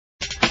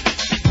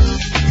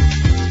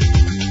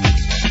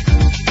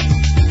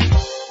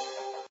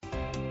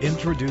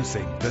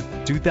Introducing the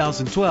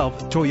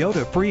 2012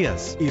 Toyota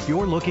Prius. If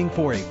you're looking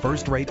for a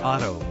first-rate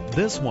auto,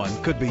 this one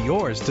could be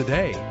yours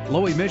today.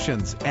 Low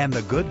emissions and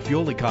the good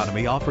fuel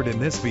economy offered in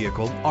this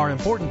vehicle are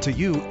important to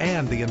you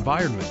and the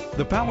environment.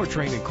 The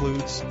powertrain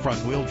includes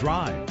front-wheel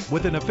drive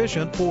with an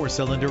efficient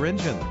 4-cylinder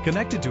engine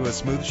connected to a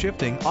smooth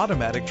shifting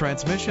automatic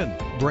transmission.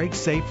 Brake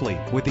safely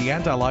with the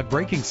anti-lock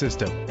braking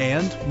system.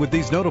 And with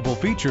these notable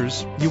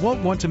features, you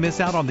won't want to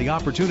miss out on the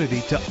opportunity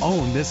to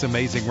own this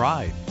amazing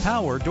ride.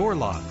 Power door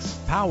locks,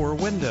 power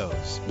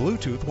windows,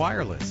 Bluetooth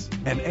wireless,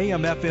 an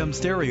AM/FM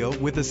stereo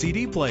with a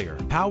CD player,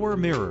 power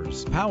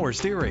mirrors, power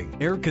steering,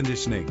 air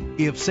conditioning.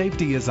 If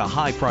safety is a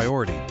high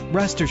priority,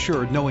 rest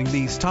assured knowing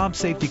these top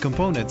safety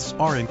components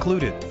are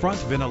included: front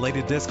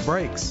ventilated disc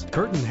brakes,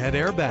 curtain head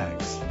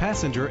airbags,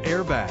 passenger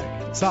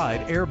airbag,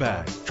 side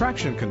airbag,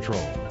 traction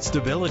control,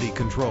 stability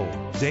control,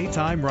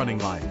 daytime running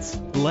lights.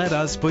 Let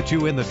us put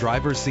you in the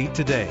driver's seat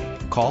today.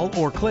 Call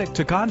or click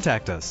to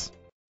contact us.